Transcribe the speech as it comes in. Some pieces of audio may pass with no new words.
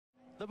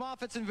The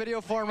Moffatts in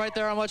video form right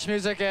there on Much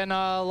Music, and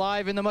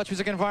live in the Much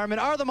Music environment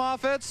are the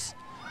Moffatts.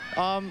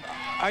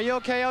 Are you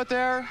okay out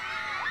there?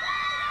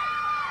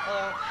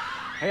 Hello.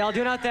 How y'all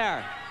doing out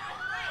there?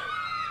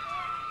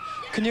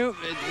 Can you,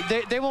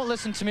 they won't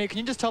listen to me. Can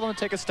you just tell them to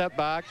take a step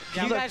back?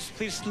 Can you guys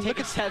please take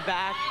a step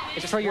back?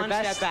 It's for your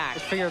best. Step back.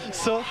 It's for your...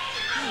 So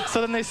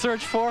then they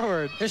surge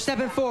forward. They're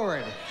stepping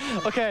forward.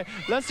 Okay,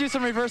 let's do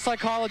some reverse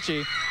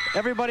psychology.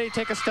 Everybody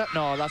take a step.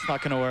 No, that's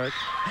not gonna work.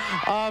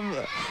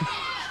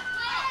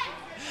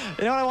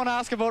 You know what I want to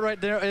ask about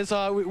right there is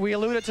we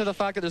alluded to the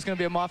fact that there's going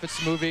to be a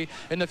Moffatts movie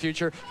in the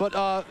future.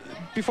 But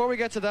before we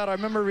get to that, I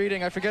remember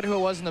reading, I forget who it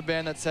was in the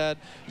band that said,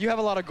 you have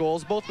a lot of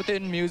goals, both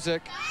within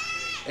music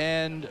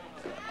and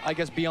I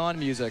guess beyond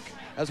music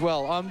as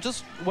well. I'm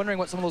just wondering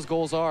what some of those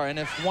goals are and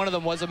if one of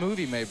them was a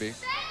movie maybe.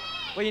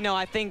 Well, you know,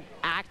 I think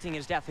acting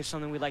is definitely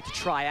something we'd like to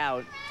try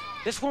out.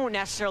 This won't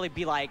necessarily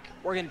be like,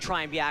 we're going to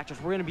try and be actors.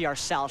 We're going to be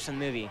ourselves in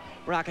the movie.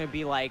 We're not going to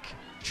be like,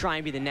 try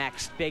and be the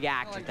next big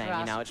actor like thing,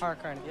 Jurassic you know. It's Park,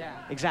 yeah.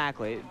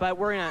 Exactly. But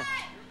we're gonna.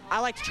 I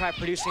like to try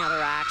producing other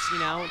acts, you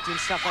know, doing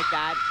stuff like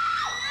that.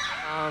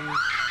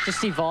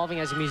 Just evolving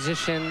as a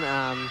musician.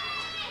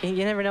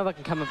 You never know what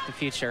can come up in the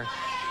future.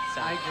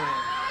 So.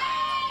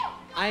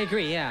 I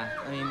agree. Yeah.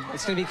 I mean,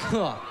 it's gonna be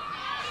cool.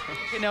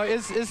 Okay, now,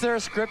 is there a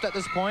script at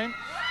this point?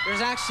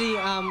 There's actually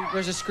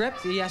there's a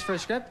script. You asked for a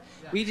script.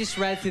 Yeah. We just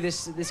read through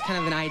this kind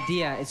of an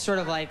idea. It's sort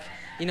of like,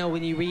 you know,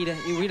 when you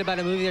read about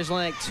a movie, there's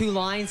only like 2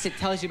 lines that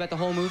tells you about the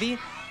whole movie.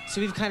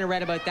 So we've kind of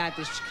read about that.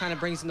 This kind of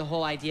brings in the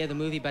whole idea of the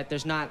movie, but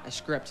there's not a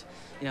script,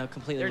 you know,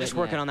 completely. They're just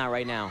working yet. on that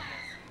right now.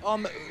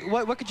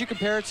 What could you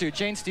compare it to?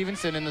 Jane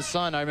Stevenson in The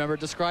Sun, I remember,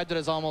 described it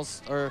as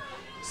almost, or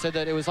said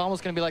that it was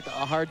almost going to be like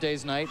A Hard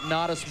Day's Night,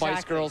 not a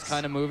Spice Girls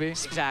kind of movie.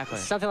 Exactly.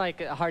 Something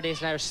like A Hard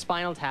Day's Night or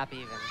Spinal Tap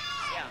even.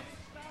 Yeah.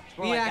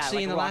 We like actually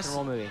like in the rock last and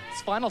roll movie.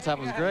 Spinal Tap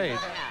was great.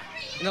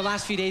 In the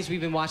last few days,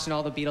 we've been watching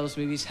all the Beatles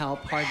movies, Help,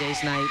 Hard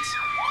Day's Night,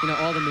 you know,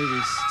 all the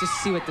movies, just to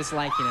see what this is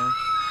like, you know.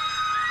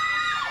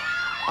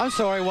 I'm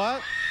sorry,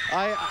 what?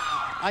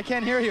 I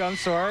can't hear you, I'm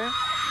sorry.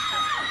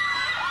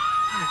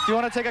 Do you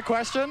want to take a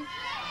question?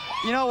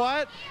 You know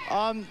what?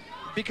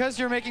 Because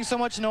you're making so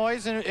much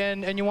noise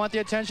and you want the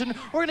attention,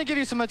 we're going to give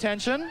you some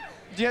attention.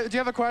 Do you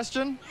have a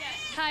question?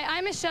 Hi,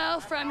 I'm Michelle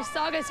from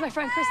Mississauga. It's my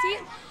friend Christy.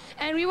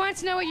 And we wanted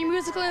to know what your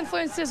musical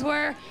influences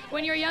were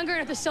when you were younger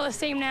and if they're still the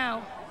same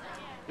now.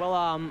 Well,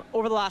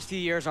 over the last few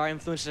years, our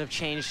influences have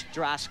changed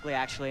drastically,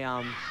 actually.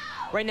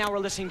 Right now, we're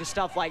listening to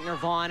stuff like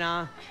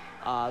Nirvana.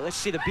 Let's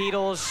see, the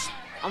Beatles.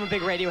 I'm a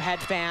big Radiohead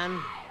fan.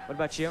 What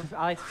about you?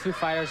 I like the Foo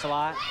Fighters a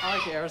lot. I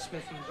like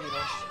Aerosmith and the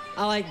Beatles.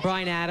 I like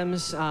Bryan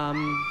Adams.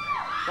 Bryan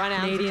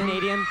Adams,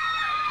 Canadian.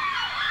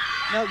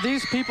 Now,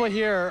 these people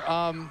here,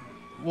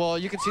 well,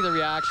 you can see the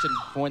reaction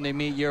when they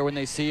meet you or when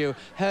they see you.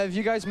 Have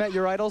you guys met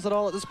your idols at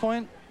all at this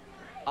point?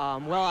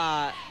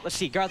 Let's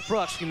see, Garth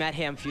Brooks, we met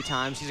him a few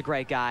times. He's a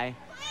great guy.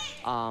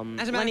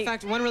 As a matter of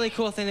fact, one really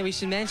cool thing that we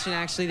should mention,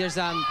 actually, there's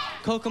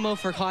Kokomo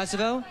for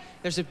Kosovo.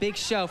 There's a big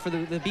show for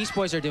the Beach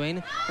Boys are doing,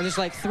 and there's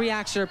like 3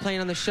 acts that are playing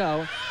on the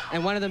show,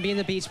 and one of them being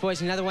the Beach Boys,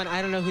 and another one,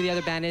 I don't know who the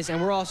other band is,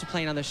 and we're also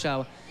playing on the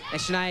show.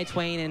 And Shania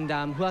Twain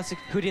and who else?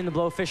 Hootie and the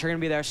Blowfish are going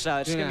to be there, so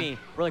it's going to be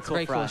really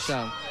cool for us.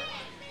 Show.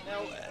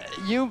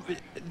 Now,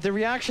 the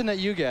reaction that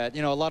you get,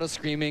 you know, a lot of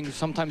screaming,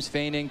 sometimes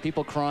fainting,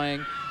 people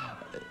crying.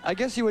 I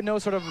guess you would know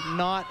sort of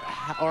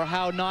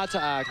how not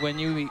to act when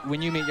you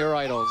meet your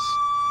idols.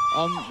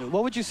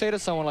 What would you say to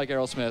someone like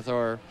Aerosmith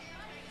or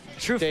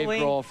Truthfully,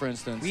 Dave Grohl, for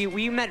instance?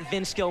 We met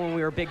Vince Gill when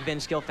we were big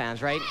Vince Gill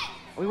fans, right?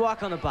 We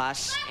walk on the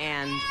bus,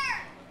 and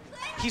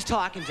he's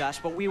talking to us,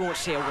 but we won't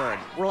say a word.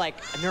 We're like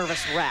a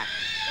nervous wreck.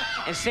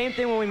 And same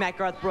thing when we met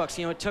Garth Brooks.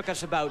 You know, it took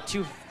us about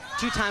two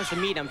times to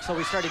meet him until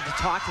we started to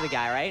talk to the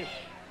guy, right?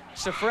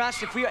 So for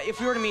us, if we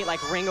were to meet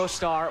like Ringo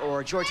Starr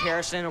or George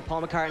Harrison or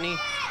Paul McCartney,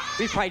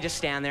 we'd probably just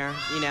stand there,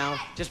 you know,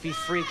 just be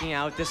freaking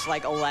out. This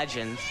like a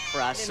legend for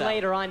us. And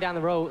later on down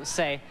the road,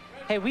 say,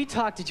 hey, we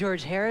talked to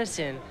George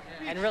Harrison,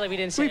 and really we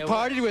didn't say We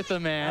partied with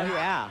him, man. Oh,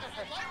 yeah.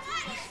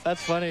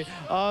 That's funny.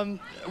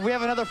 We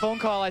have another phone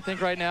call, I think,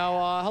 right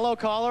now. Hello,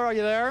 caller. Are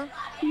you there?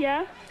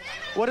 Yeah.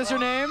 What is your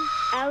name?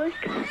 Alex.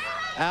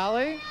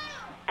 Allie?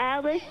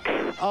 Alex.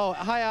 Oh,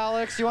 hi,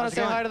 Alex. You want to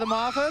say hi to the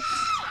Moffatts?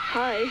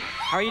 Hi.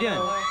 How are you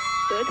doing?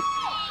 Good.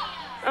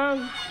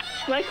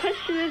 My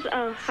question is,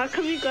 how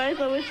come you guys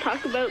always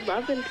talk about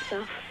love and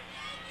stuff?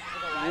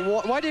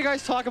 Why do you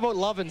guys talk about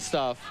love and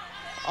stuff?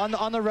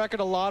 On the record,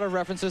 a lot of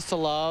references to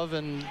love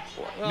and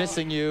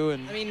missing you.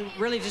 And I mean,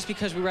 really, just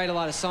because we write a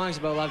lot of songs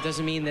about love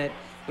doesn't mean that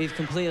we've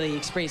completely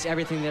experienced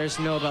everything there is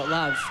to know about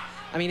love.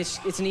 I mean,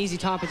 it's an easy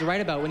topic to write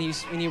about. When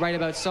you write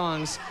about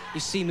songs, you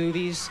see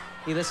movies,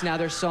 you listen to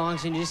other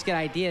songs, and you just get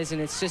ideas,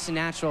 and it's just a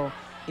natural,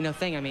 you know,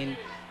 thing. I mean,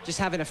 just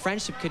having a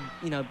friendship could,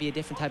 you know, be a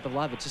different type of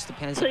love. It just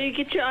depends. So you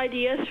get your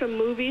ideas from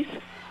movies?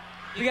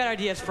 We got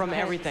ideas from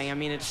everything. I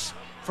mean, it's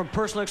from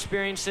personal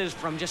experiences,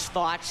 from just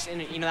thoughts,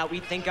 and you know, that we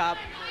think up,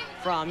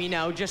 from, you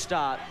know, just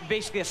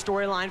basically a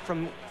storyline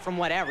from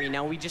whatever. You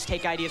know, we just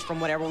take ideas from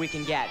whatever we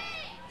can get.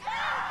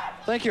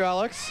 Thank you,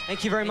 Alex.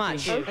 Thank you very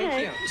much. you. Okay.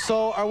 Thank you.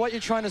 So, what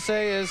you're trying to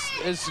say is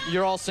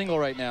you're all single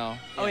right now?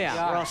 Oh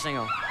yeah, we're all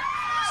single.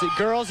 See,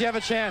 girls, you have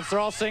a chance. They're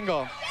all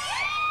single.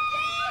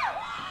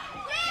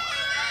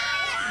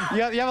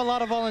 You have a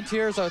lot of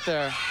volunteers out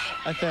there,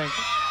 I think.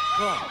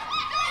 Cool.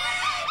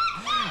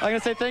 I'm going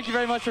to say thank you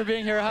very much for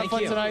being here. Have Thank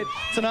fun you. tonight.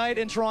 Tonight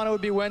in Toronto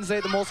would be Wednesday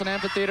at the Molson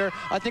Amphitheater.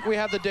 I think we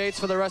have the dates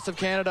for the rest of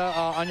Canada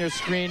on your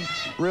screen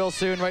real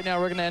soon. Right now,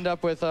 we're going to end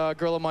up with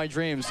Girl of My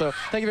Dreams. So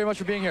thank you very much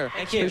for being here.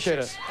 Thank you. Appreciate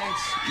it.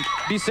 Thanks.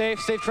 Be safe.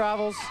 Safe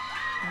travels.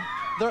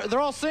 They're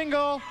all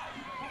single.